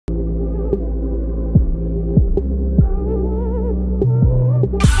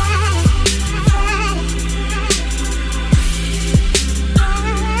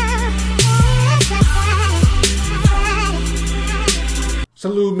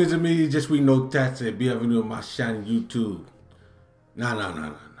Salut mes amis, je suis no Tatts et bienvenue à ma chaîne YouTube. Non.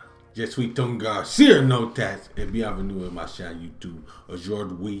 Je suis ton Garcia no Tatts et bienvenue à ma chaîne YouTube.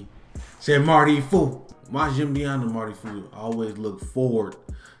 Aujourd'hui, c'est Mardi Fou. Moi j'aime bien le Mardi Fou. I always look forward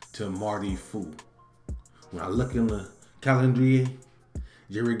to Mardi Fou. When I look in the calendrier,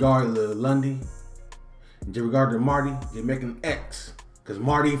 je regarde le lundi, je regarde le mardi, je mets un X. Cause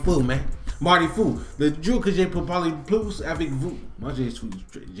Mardi Fou, man. Mardi Fou. Le jour que j'ai pour parler plus avec vous. Moi, je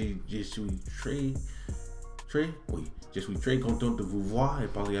suis très content de vous voir et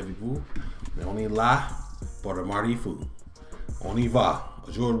parler avec vous. Mais on est là pour le Mardi Fou. On y va.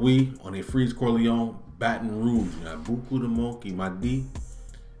 Aujourd'hui, on est Freeze Corleone, Baton Rouge. Il y a beaucoup de monde qui m'a dit,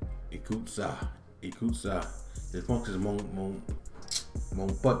 écoute ça. Je pense que c'est mon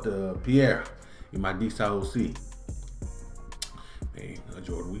pote Pierre. Il m'a dit ça aussi. Et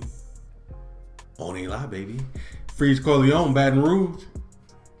aujourd'hui, on est là, baby. Freeze Corleone, Baton Rouge.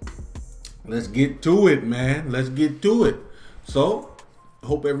 Let's get to it, man. Let's get to it. So,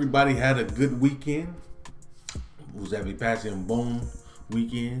 hope everybody had a good weekend. Vous avez passé un bon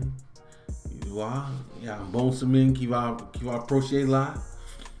weekend. Il y a un bon semaine qui va approcher là.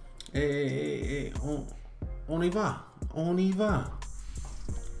 Et on y va.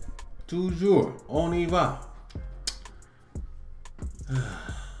 Toujours, on y va.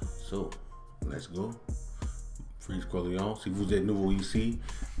 So, let's go. Freeze Corleone. Si vous êtes nouveau ici,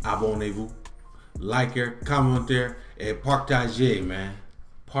 abonnez-vous, likez, commentez et partagez, man.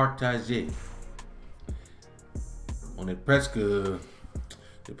 Partagez. On est presque,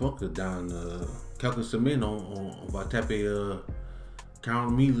 je pense que dans quelques semaines, on va taper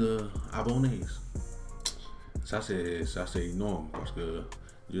 40 000 abonnés. Ça c'est énorme parce que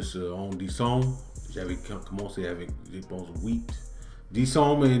juste en décembre, j'avais commencé avec, je pense, 8.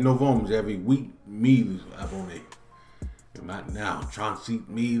 Décembre et novembre, j'avais 8 000 abonnés. Et maintenant, 36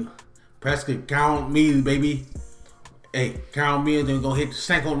 000, presque 40 000, baby. Hey, 40 000, then we're gonna hit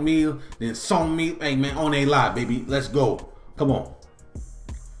 50 000, then 100 000. Hey, man, on est là, baby. Let's go. Come on.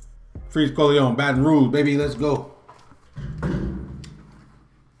 Freeze Corleone, Baton Rouge, baby. Let's go.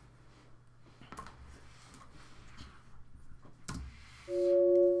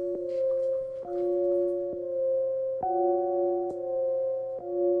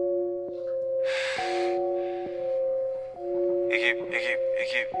 Équipe.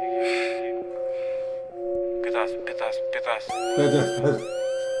 Pétasse.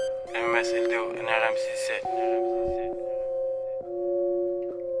 MS, LDO, NRM 67.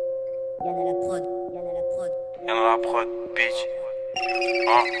 Y'en a la prod, bitch.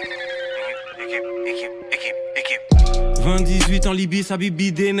 Équipe. 20-18 en Libye, ça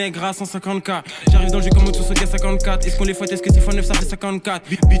bibi des nègres à 150K. J'arrive dans le jeu comme au Toussaint 54. Est-ce qu'on les fouette, est-ce que c'est x9, ça fait 54.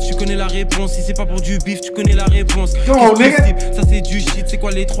 Bitch, tu connais la réponse. Si c'est pas pour du bif, tu connais la réponse. Ça c'est du shit, c'est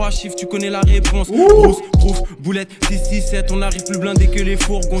quoi les 3 chiffres, tu connais la réponse. Brousse, prouf, boulette, 667. On arrive plus blindé que les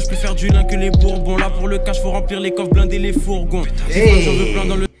fourgons. Je peux faire du lin que les bourbons. Là pour le cash, faut remplir les coffres, blinder les fourgons. Hey. J'en veux plein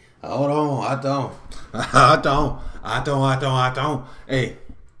dans le. Attends. Hey.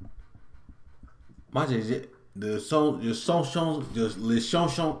 Moi, les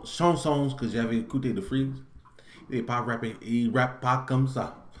chansons que j'avais écoutées de Freeze, il rappe pas comme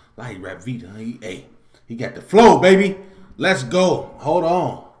ça. Là, il rappe vite. Hein? He got the flow, baby. Let's go. Hold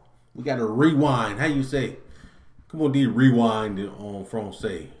on. We got to rewind. How you say? Comment on dit rewind en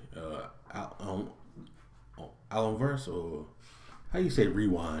français? À l'inverse, or how you say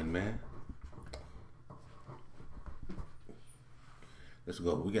rewind, man? Let's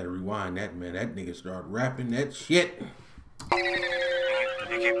go. We gotta rewind that, man. That nigga start rapping that shit.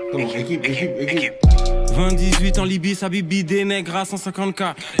 Come on, équipe. 20-18 en Libye, ça bibi des nègres à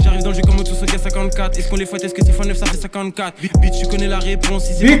 150K. J'arrive dans le jeu comme au Toussaint 54. Est-ce qu'on les fouette, est-ce que c'est x9, ça fait 54. Bitch, tu connais la réponse.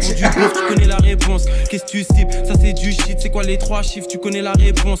 Si c'est pas pour du bluff, tu connais la réponse. Qu'est-ce que tu cibles? Ça c'est du shit, c'est quoi les 3 chiffres, tu connais la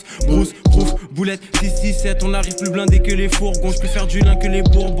réponse. Brousse, prouf, boulette, 667. On arrive plus blindé que les fourgons. Je peux faire du lin que les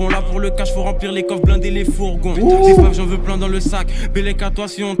bourbons. Là pour le cash, faut remplir les coffres, blinder les fourgons. Des frappes, j'en veux plein dans le sac. Bélec à toi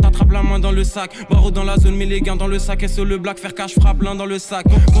si on t'attrape la main dans le sac. Barreau dans la zone, mets les gains dans le sac. SO le black, faire cash, frappe plein dans le sac.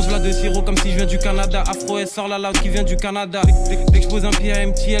 Consulat de sirop comme si je viens du Canada. Afro S sort la loud qui vient du Canada. Dès que je pose un pied à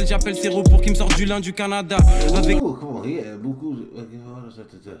MTL, j'appelle Siro pour qu'il me sorte du lin du Canada. Avec Comment beaucoup.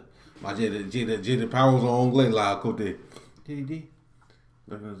 J'ai des paroles en anglais là à côté. TD.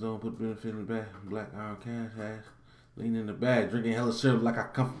 Look in the zone, put benefit in the back. Black iron cash ass. Lean in the bag, drinking hella syrup like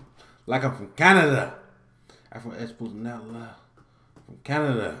I'm from Canada. Afro S pulling out loud from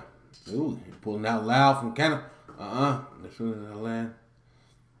Canada. Ooh, he pulling out loud from Canada. As soon as I land,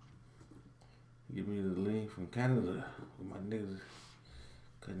 give me the lean from Canada. With my niggas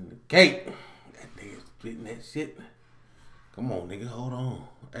cutting the cake. That nigga's spitting that shit. Come on, nigga, hold on.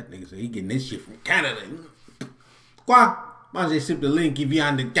 That nigga said he getting this shit from Canada. Quoi? Moi, j'ai sip the link qui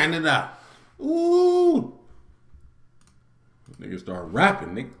vient de Canada. Ooh. Nigga start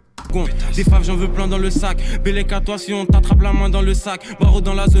rapping, nigga. Des faves, j'en veux plein dans le sac. Bélec à toi si on t'attrape la main dans le sac. Barreau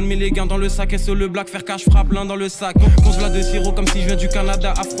dans la zone, mets les gains dans le sac. SO le black, faire cash, frappe plein dans le sac. Consulat de sirop comme si je viens du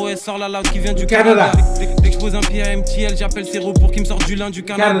Canada. Afro, elle sort la loud qui vient du Canada. Dès que je pose un pied à MTL, j'appelle Siro pour qu'il me sorte du lin du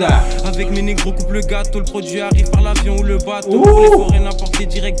Canada. Avec mes négros, coupe le gâteau. Le produit arrive par l'avion ou le bateau. Pour les forêts importées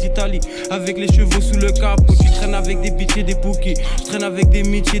direct d'Italie. Avec les chevaux sous le capot. Tu traînes avec des bitches et des pookies. Je traîne avec des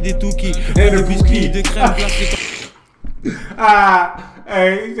mitch et des toukies. Des biscuits, des crèmes glacées. Ah,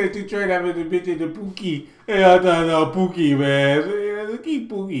 hey, he said you trade out with the bitch in the Pookie. Hey, I don't know Pookie, man. Keep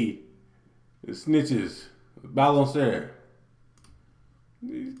Pookie. The snitches. Balancer.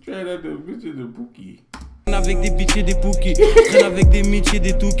 You trade out the bitch in the Pookie. Avec des bitches et des pookies, je traîne avec des mitch et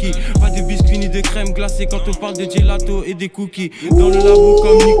des toukies. Pas de biscuits ni de crème glacée quand on parle de gelato et des cookies. Dans le labo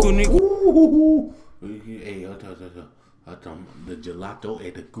comme Nico Negro. Hey, attends, the gelato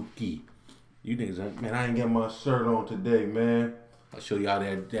and the cookie. You niggas, man, I ain't got my shirt on today, man. I'll show y'all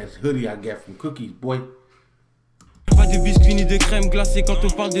that hoodie I got from Cookies, boy. Pas de biscuits ni de crème glacée quand on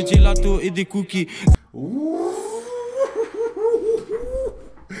parle de gelato et des cookies. Ooh.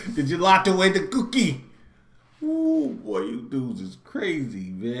 The gelato and the cookie. Ooh, boy, you dudes is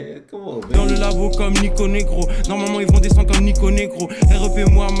crazy, man. Come on, man. Dans le labo comme Nico Negro. Normalement, ils vont descendre comme Nico Negro. REP,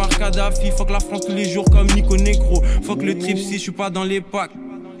 moi, Marc Kadhafi. Fuck la France tous les jours comme Nico Negro. Fuck le trip si je suis pas dans les packs.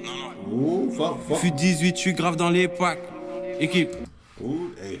 Ooh, fuck. Je suis 18, je suis grave dans les packs. Équipe.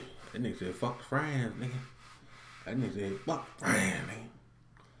 Ooh, hey, that nigga said fuck France, nigga. That nigga said fuck France, nigga.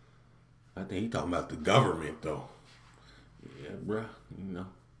 I think he talking about the government, though. Yeah, bruh, you know.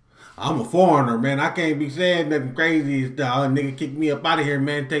 I'm a foreigner, man. I can't be saying nothing crazy and stuff. Nigga kick me up out of here,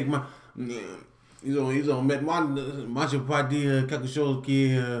 man. Take my... Ils ont mettre moi je peux pas dire quelque chose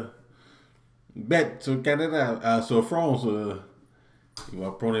qui bête sur Canada, sur France. Il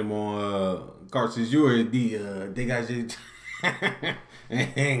va prendre mon carte séjour et dit dégagez.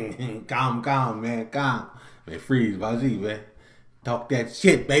 Calm, man, calm. Man, Freeze, vas-y, man. Talk that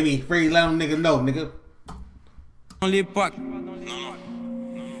shit, baby. Freeze, let them nigga know, nigga. Dans les packs.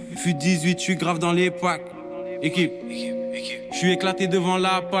 Je suis 18, je suis grave dans les packs. Équipe. Je suis éclaté devant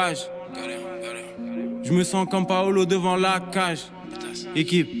la page. Je me sens comme Paolo devant la cage.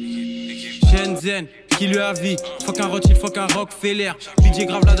 Équipe. Shenzhen. Qui lui a vie, fuck un Rothschild, fuck un Rockefeller. DJ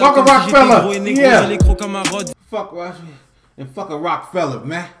grave la fuck a Rockefeller, yeah. Comme un Rod. Fuck Rothschild and fuck a Rockefeller,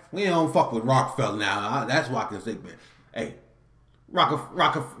 man. We don't fuck with Rockefeller now. That's why I can say, man. Hey,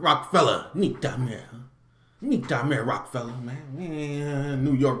 Rockefeller, need that man, huh? Need that man, Rockefeller, man. We ain't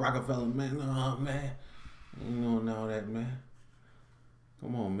New York Rockefeller, man. No, man. You know all that, man.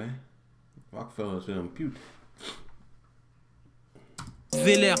 Come on, man. Rockefeller's imputed.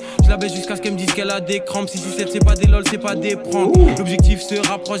 Vélaire, je la baisse jusqu'à ce qu'elle me dise qu'elle a des crampes. 667 c'est pas des lol, c'est pas des pranks. L'objectif se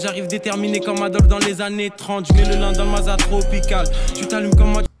rapproche, j'arrive déterminé comme Adolphe dans les années 30. Je mets le lin dans le Mazda tropical. Tu t'allumes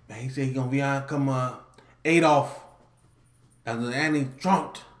comme moi. Man, he said he gonna be out comme Adolf as an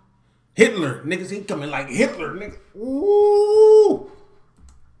anti-Trump. Hitler, niggas, he coming like Hitler, nigga. Ooh.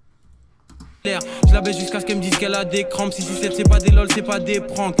 Je la baisse jusqu'à ce qu'elle me dise qu'elle a des crampes. 667 c'est pas des lol, c'est pas des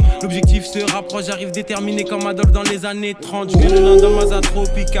pranks. L'objectif se rapproche, j'arrive déterminé comme Adolphe dans les années 30. Je mets le lin dans le Mazda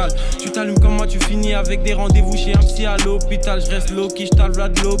tropical. Tu t'allumes comme moi, tu finis avec des rendez-vous chez un psy à l'hôpital. Je reste low-key, je t'alve là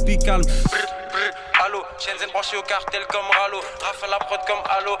de l'hôpital. Allo, Shenzhen branché au cartel comme Rallo. Raphaël la prod comme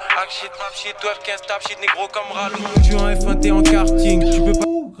Allo. Hack shit, rap shit, 12, 15, tap shit, négro comme Rallo. Tu es en F1, t'es en karting. Tu peux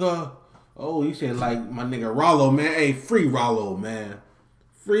pas. Oh, he said like my nigga Rollo, man. Hey, free Rollo, man.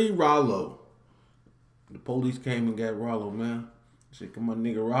 Free Rollo. The police came and got Rollo, man. I said, come on,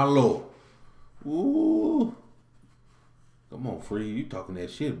 nigga, Rollo. Ooh. Come on, Free. You talking that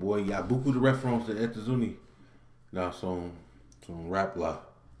shit, boy. Il y a beaucoup de références aux États-Unis dans son rap là.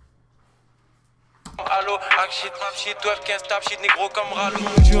 Allo, hack shit, rap shit, 12, 15, tap shit, négro comme Rallo.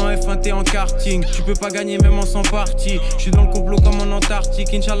 Tu es en F1, t'es en karting. Tu peux pas gagner même en 100 parties. Je suis dans le complot comme en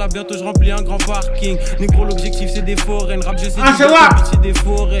Antarctique. Inch'Allah, bientôt je remplis un grand parking. Négro, l'objectif c'est des forêts. Le rap, je sais c'est des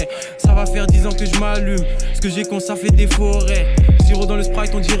forêts. Ça va faire 10 ans que je m'allume. Ce que j'ai con, ça fait des forêts. Sirop dans le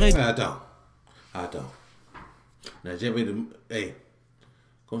Sprite, on dirait. Attends. Là, j'avais de. Hey.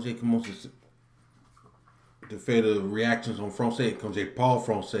 Quand j'ai commencé de faire des réactions en français, quand j'ai parlé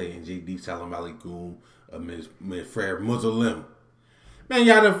français, et j'ai dit salam alaikum à mes frères musulmans. Mais il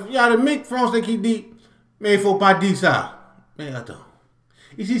y a des mecs français qui disent, mais il faut pas dire ça. Mais attends.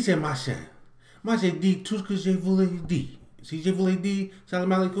 Ici, c'est ma chaîne. Moi, j'ai dit tout ce que je voulais dire. Si je voulais dire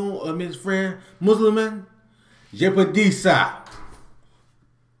salam alaikum à mes frères musulmans, je peux dire ça.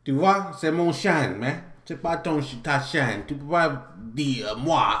 Tu vois, c'est mon chaîne, man. C'est pas ta chaîne. Tu peux pas dire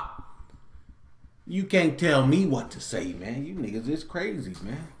moi. You can't tell me what to say, man. You niggas is crazy,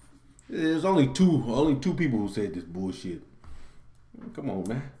 man. There's only two people who said this bullshit. Come on,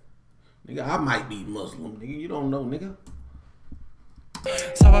 man. Nigga, I might be Muslim. Nigga, you don't know, nigga.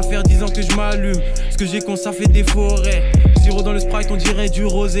 Ça va faire 10 ans que je m'allume. Ce que j'ai con, ça fait des forêts. Sirop dans le Sprite, on dirait du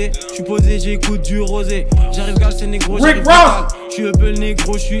rosé. Je suis posé, j'écoute du rosé. J'arrive gal, c'est négro, j'arrive gal. Je suis peu le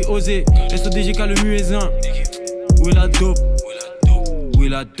négro, je suis osé. SODGK le muezzin. Où est la dope? Où est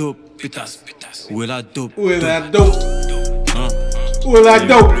la dope? Pétasse. Où est la dope? Où est la dope? Où est la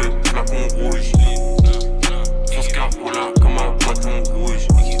dope? Flacon rouge. Fonce Carola comme un bâton rouge.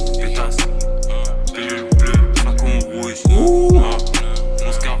 Pétasse. Pilule bleue. Flacon rouge.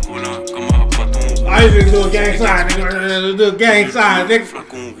 Fonce Carola comme un bâton rouge. I just do a gang sign, nigga. Do a gang sign, nigga.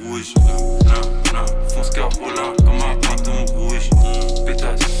 Flacon rouge. Fonce Carola comme un bâton rouge.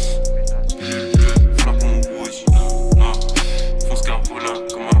 Pétasse. Pilule bleue. Flacon rouge. Fonce Carola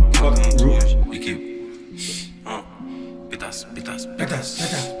comme un bâton rouge. Équipe. Pétasse. Nigga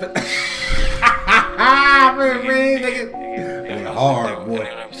hard, boy.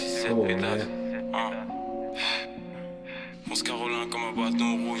 Come on, man. Fonce Caroline comme un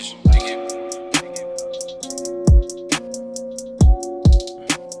bâton rouge.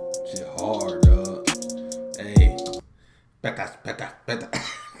 Shit hard, dog. Hey. Pétasse.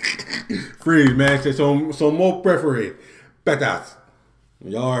 Freeze, man. Say some more preferred. Pétasse.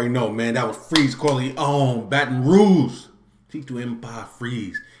 Y'all already know, man. That was Freeze Corleone, Baton Rouge. T2 Empire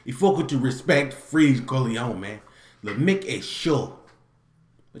Freeze. Il faut que tu respectes Freeze Corleone, man. Le mec est chaud.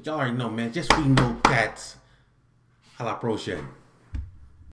 But y'all already know, man. Just we know Tatts. À la prochaine.